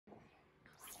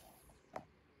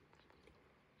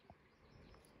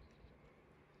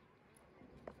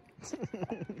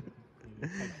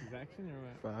Texas action or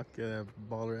what? Fuck yeah,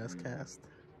 baller ass cast.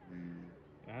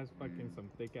 It has fucking some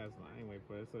thick ass line weight,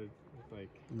 but so it's like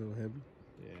A little heavy.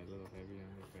 Yeah, a little heavy on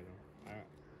it. But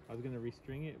I was gonna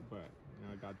restring it, but you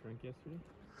know I got drunk yesterday.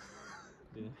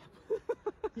 Didn't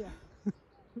happen. Yeah.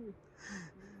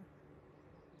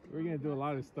 We were gonna do a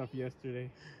lot of stuff yesterday.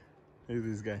 Look at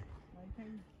this guy.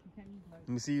 Let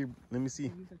me see. Let me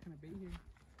see.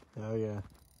 Oh yeah,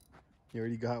 you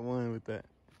already got one with that.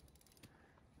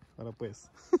 Ahora pues.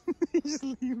 He just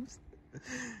leaves.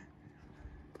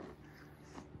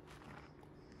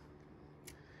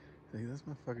 Hey, this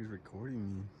motherfucker's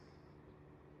recording me.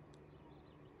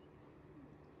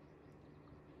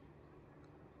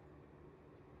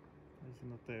 Si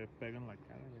no te pegan la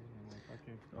cara,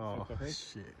 fucking. Oh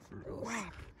shit, for real.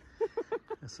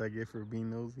 That's what I get for being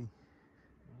nosy.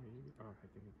 Oh, I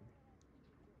think it's.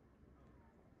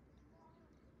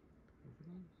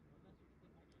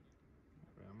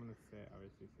 Wait, I'm gonna say, a ver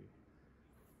si sí.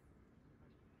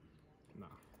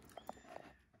 Nah.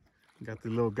 Got the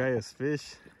little guy as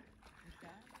fish.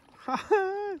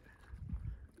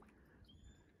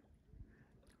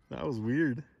 That was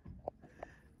weird.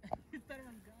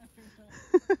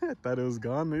 I thought it was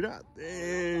gone. Mira,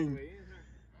 dang.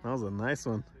 That was a nice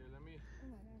one.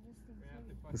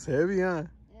 It's heavy, huh?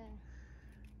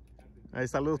 Ahí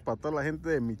saludos para toda la gente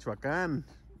de Michoacán.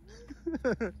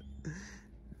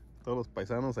 Todos los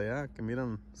paisanos allá que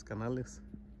miran los canales.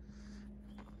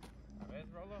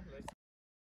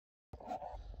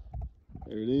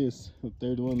 There it is, the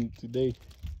third one today.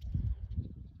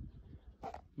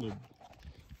 Look,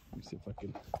 let me see if I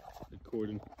can record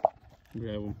and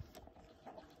grab them.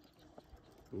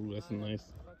 Ooh, that's a nice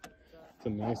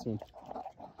one.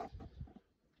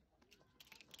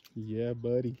 Yeah,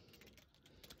 buddy.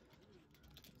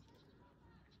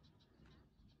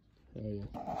 Oh yeah.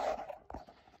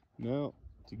 Now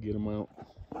to get them out.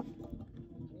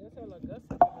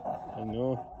 I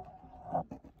know.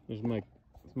 There's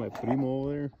my primo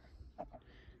over there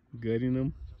gutting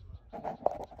them.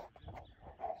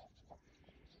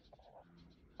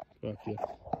 Fuck yeah.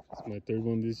 It's my third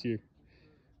one this year.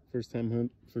 First time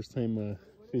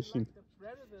fishing.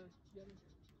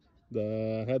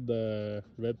 I had the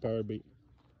red power bait.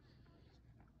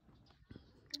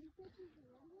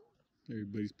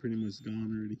 Everybody's pretty much gone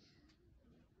already.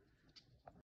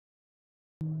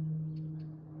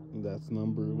 That's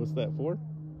number, what's that, 4?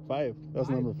 5. That's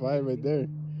number 5 right there.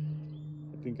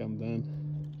 I think I'm done.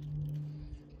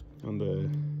 On the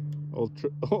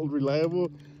old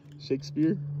reliable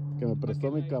Shakespeare que me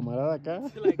prestó mi camarada acá.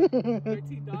 Like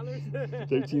 $13.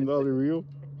 $13 reel.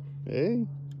 Hey,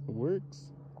 it works.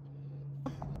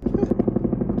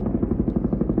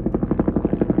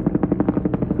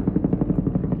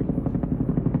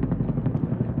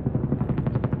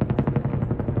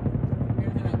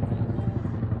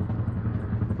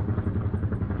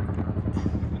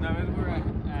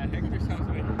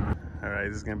 Alright,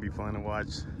 this is gonna be fun to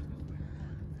watch.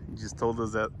 He just told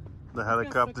us that the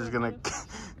helicopter's gonna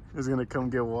is gonna come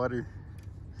get water.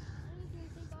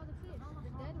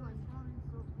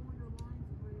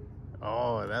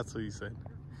 Oh, that's what he said.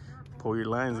 Pull your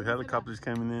lines, the helicopter's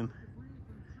coming in.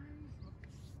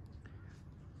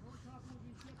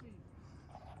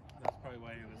 That's probably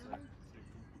why he was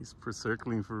He's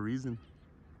circling for a reason.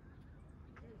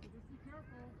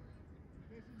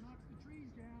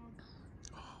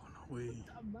 Oh, no way.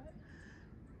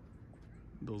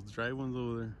 Those dry ones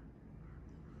over there.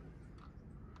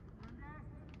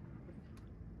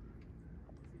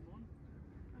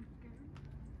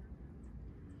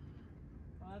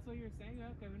 Oh, that's what you're saying, huh?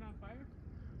 Okay, we're not fire?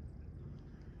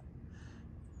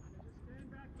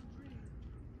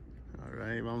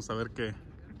 Alright, vamos a ver que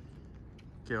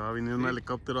va a venir un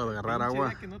helicóptero a agarrar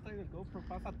agua. Que no traiga el GoPro,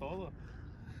 pasa todo.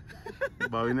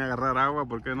 Va a venir a agarrar agua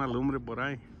porque hay una lumbre por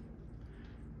ahí.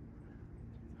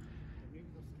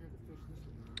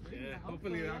 Yeah,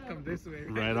 hopefully they'll come this way.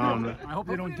 Right on. I hope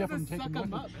they don't get them taken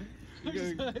up.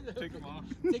 You gotta take them off.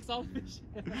 Takes all fish.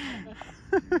 Well,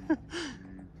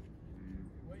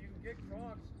 you can get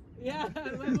Crocs. Yeah,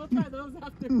 we'll try those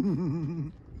after.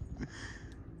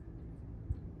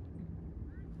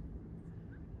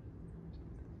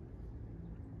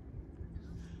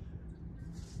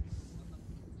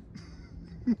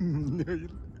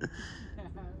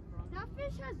 That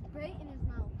fish has bait in his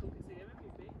mouth.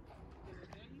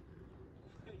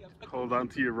 Hold on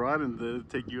to your rod and they'll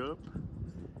take you up.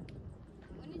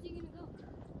 When is he gonna go?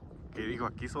 Que dijo,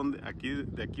 aquí son de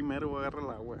aquí mero voy a agarrar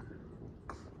el agua.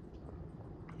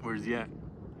 Where's he at?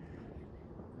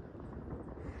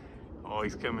 Oh,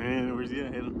 he's coming in. Where's he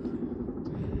at? Hit him.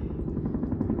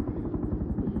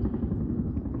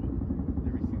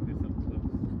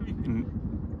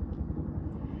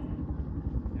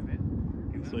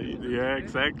 Yeah,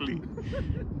 exactly.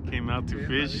 Came out to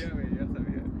fish.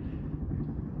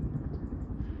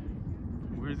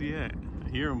 Where's he at? I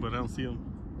hear him, but I don't see him.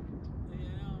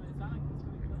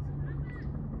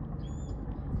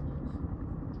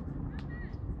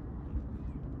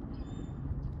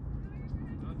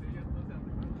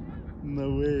 No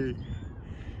way. You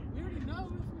already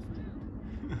know.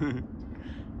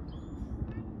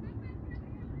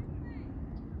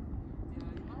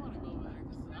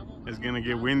 It's gonna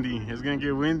get windy. It's gonna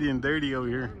get windy and dirty over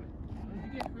here.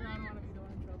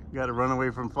 Gotta run away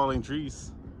from falling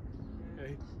trees.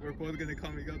 Hey, we're both gonna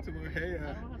call me up tomorrow. Hey,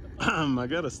 I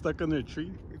got us stuck under a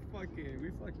tree. we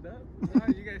fucked up. Nah,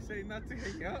 you guys say not to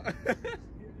hang out.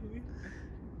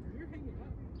 You're hanging up.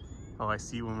 Oh, I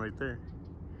see one right there.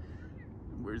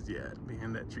 Where's he at?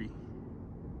 Behind that tree.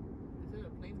 Is it a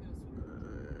plane gonna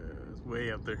swoop? It's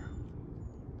way up there.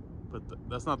 But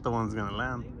that's not the one that's gonna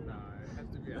land. Nah, it has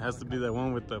to be. It has to be that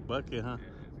one with the bucket, huh? Yeah,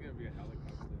 it's gonna be a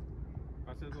helicopter.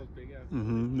 I said those big ass.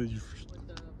 Mm-hmm. With the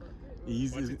bucket?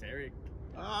 He's Watch it's Eric.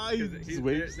 ah, he just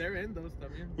waves. They're in those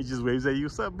también. He just waves at you.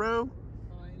 What's up, bro?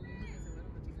 Oh, ahí le dije que se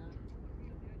fueron a chingar.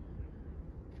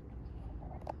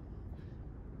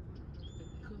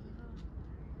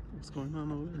 What's going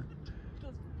on over there?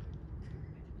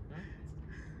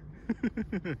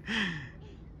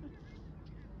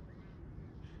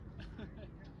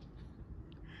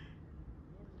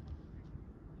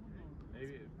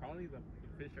 Maybe, probably the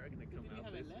fish are gonna come out.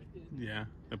 Haven't left it. Yeah,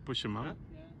 I push him out.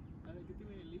 Yeah. A ver, ¿qué te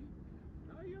iba a leave?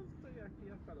 No, yo estoy aquí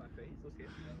hasta las 6 o 7.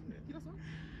 ¿Qué pasó?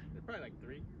 It's probably like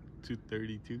 3. 2:32.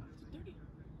 2:30.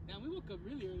 Damn, we woke up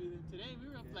really early then today. We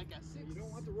were up like at 6. You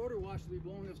don't want the rotor wash to be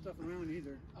blowing this stuff around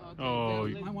either. Okay, Oh,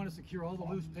 yeah, You might want to secure all the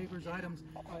loose papers, items.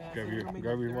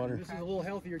 Grab your water. This is a little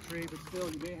healthier tree, but still,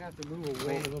 you may have to move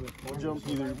away a little bit. We'll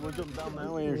jump down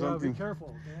that way or Be something.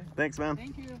 careful, okay? Thanks, man.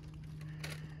 Thank you.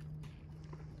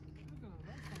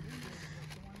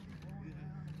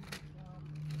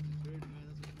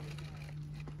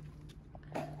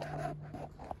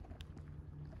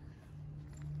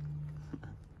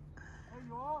 Hey,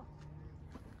 you all.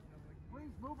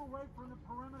 Please move away from the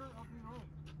perimeter of the lake.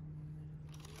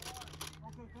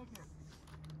 Okay, thank you.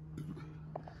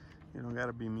 You don't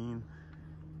gotta be mean.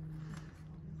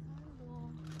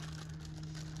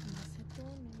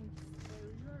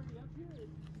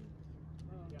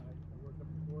 Yeah, I work up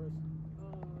the forest.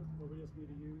 But we just need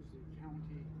to use the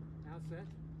county asset.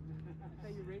 I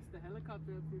thought you raced the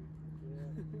helicopter up here.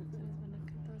 Yeah. I've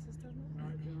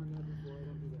been on that before. I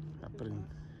don't do that. Happening.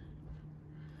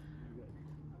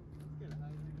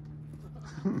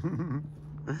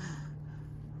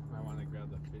 I want to grab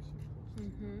the fishing pole.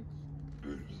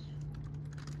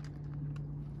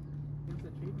 There's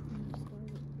a tree.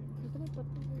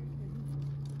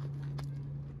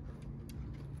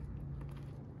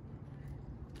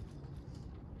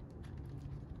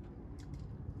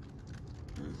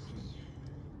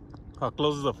 How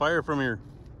close is the fire from here?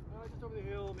 Just over the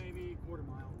hill, maybe quarter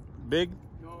mile. Big?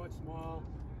 No, it's small,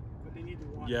 but they need to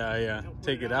watch. Yeah, yeah. Help put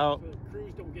Take it out. So the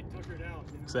crews don't get tuckered out.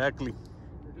 You know? Exactly.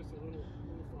 They're just a little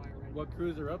fire right What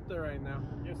crews are up there right now?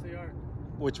 now. Yes, they are.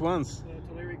 Which ones? The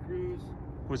Tulare crews,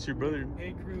 What's your brother?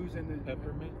 A crews, and the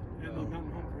Peppermint? and the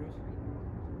Mountain Home crews.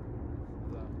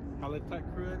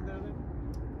 Habitat crew in there then?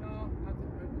 No, not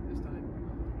this time.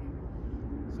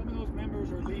 Some of those members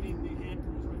are leading the hand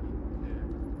crews right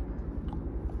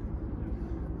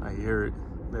now. I hear it.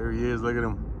 There he is. Look at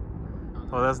him.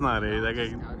 Oh, that's not it. That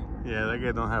guy. Yeah, that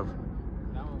guy don't have.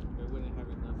 That one, they wouldn't have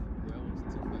enough. That one's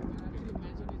too Can you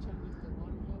imagine it trying to lift the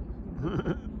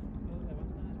water?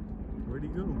 Where'd he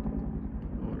go?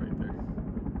 Oh, right there.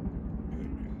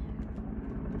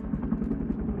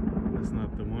 That's not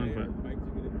the one, but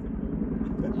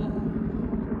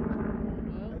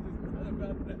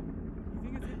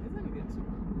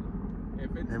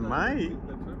it might.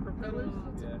 The twin propellers?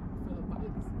 Yeah.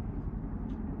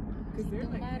 Because they're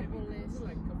like heavy. Those are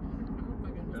like, come on,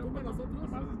 para que nos tumbe a nosotros.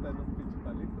 Nomás está en un pinche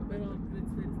palito. Pero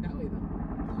it's that way though.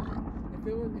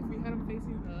 If we had them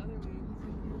facing the other way,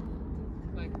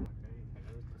 like.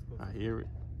 I hear it.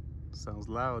 Sounds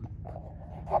loud.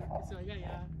 So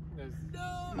yeah.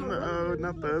 No,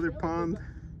 not the other pond.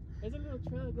 There's a little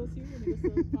trail that goes here and it goes to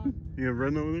the other pond. You gonna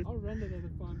run over there? I'll run to the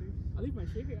other pond, dude. I'll leave my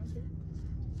shaker out there.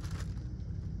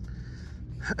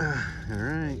 All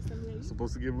right. It's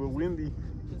supposed to get real windy.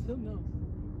 Because he'll know.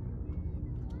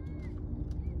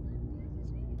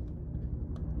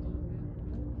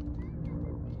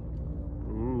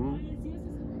 Ooh.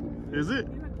 Is it?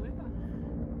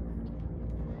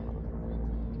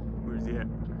 Where's he at?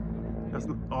 That's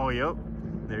not, oh, yep.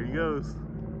 There he goes.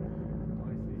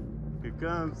 Here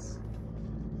comes.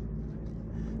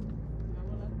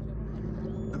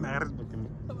 agarres porque me...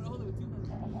 I'm gonna hold it with 2 hands.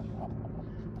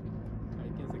 Hay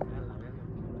quien se queda en la verga.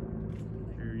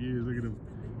 Here he is, look at him.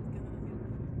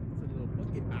 It's a little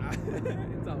bucket.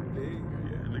 It's all big.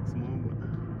 Yeah, it looks small, but...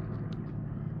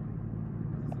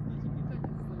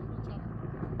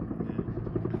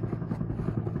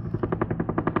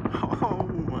 Oh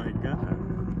my god.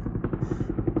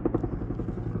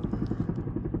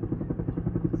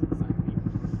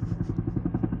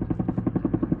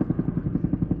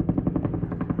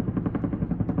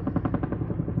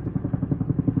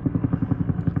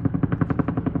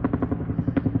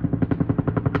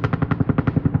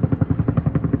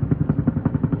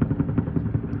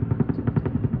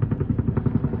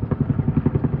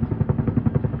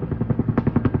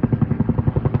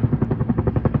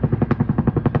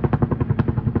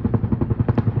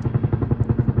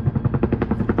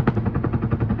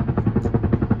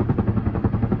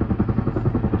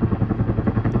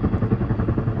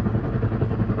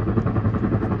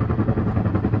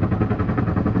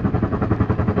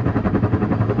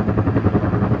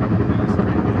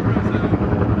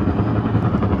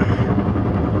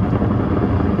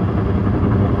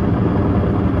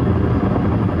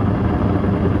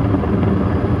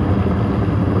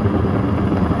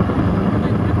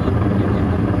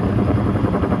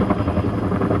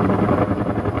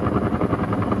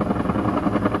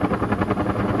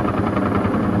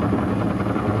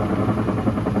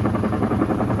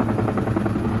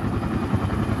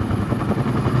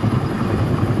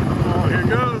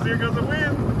 Here goes the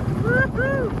wind.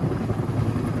 Woo-hoo.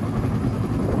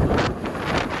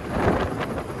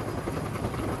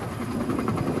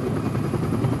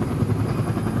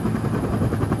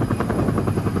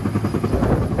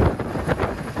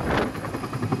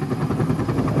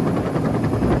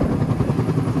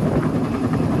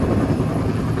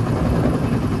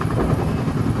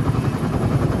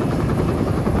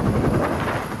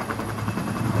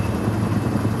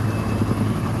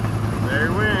 There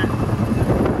he went.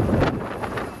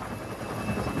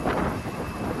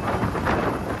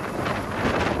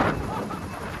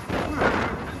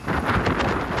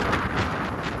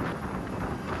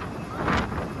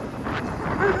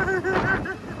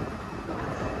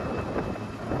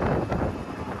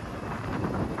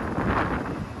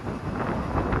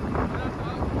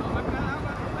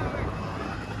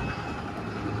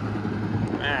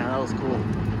 Man, that was cool.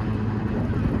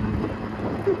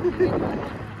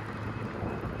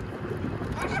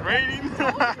 It's raining.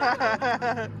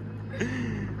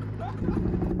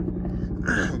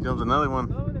 Here comes another one.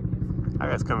 That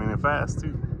guy's coming in fast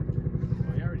too.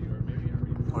 Oh, you already, or maybe you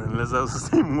already. Or unless that was the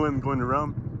same one going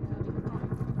around.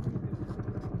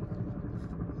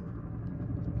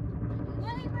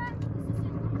 Really, bro?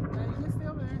 You can stay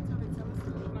over there until they tell us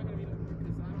that we're not gonna be over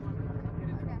because I don't want to get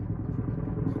in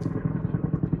trouble.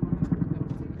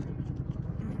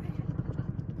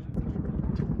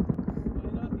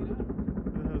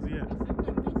 Where the hell's he at?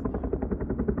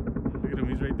 Look at him,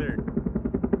 he's right there.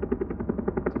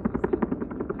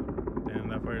 Damn,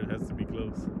 that part has to be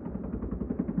close.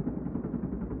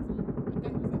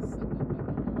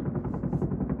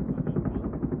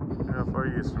 Look how far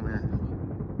he is from here.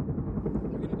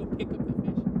 We're gonna go pick up the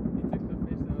fish. He took the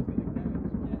fish that I was gonna catch.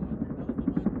 Yeah, that was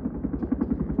the one.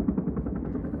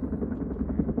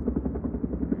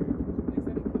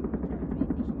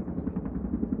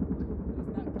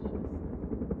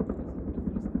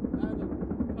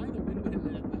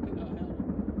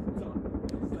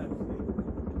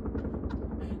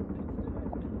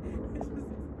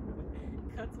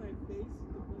 Cuts my face.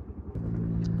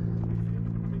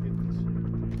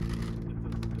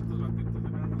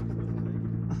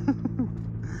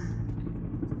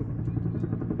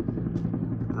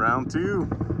 Round two.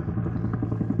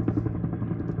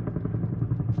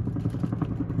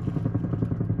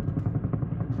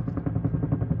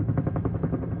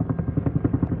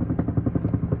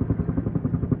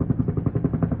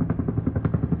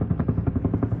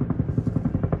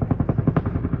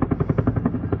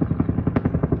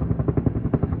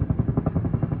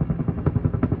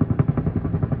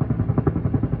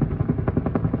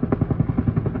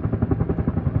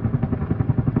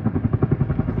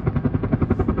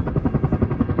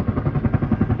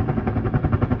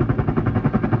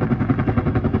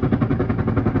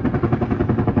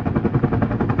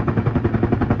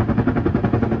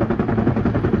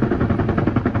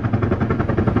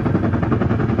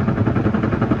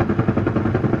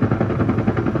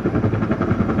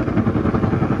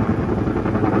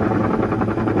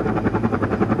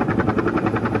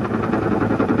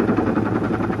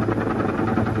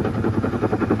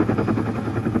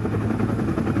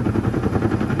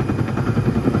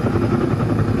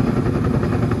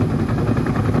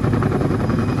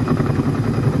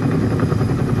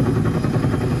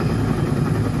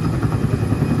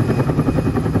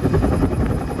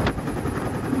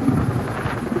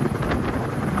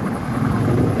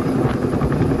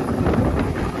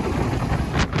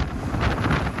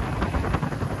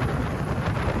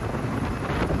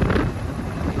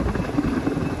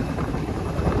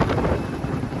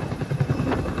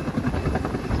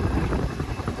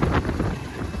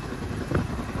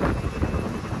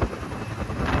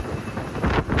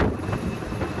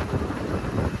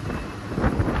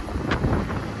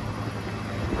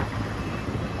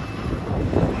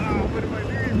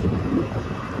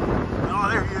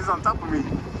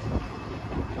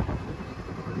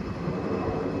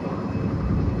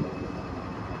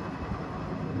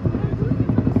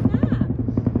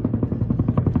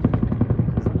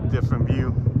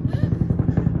 view.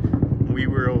 We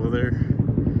were over there.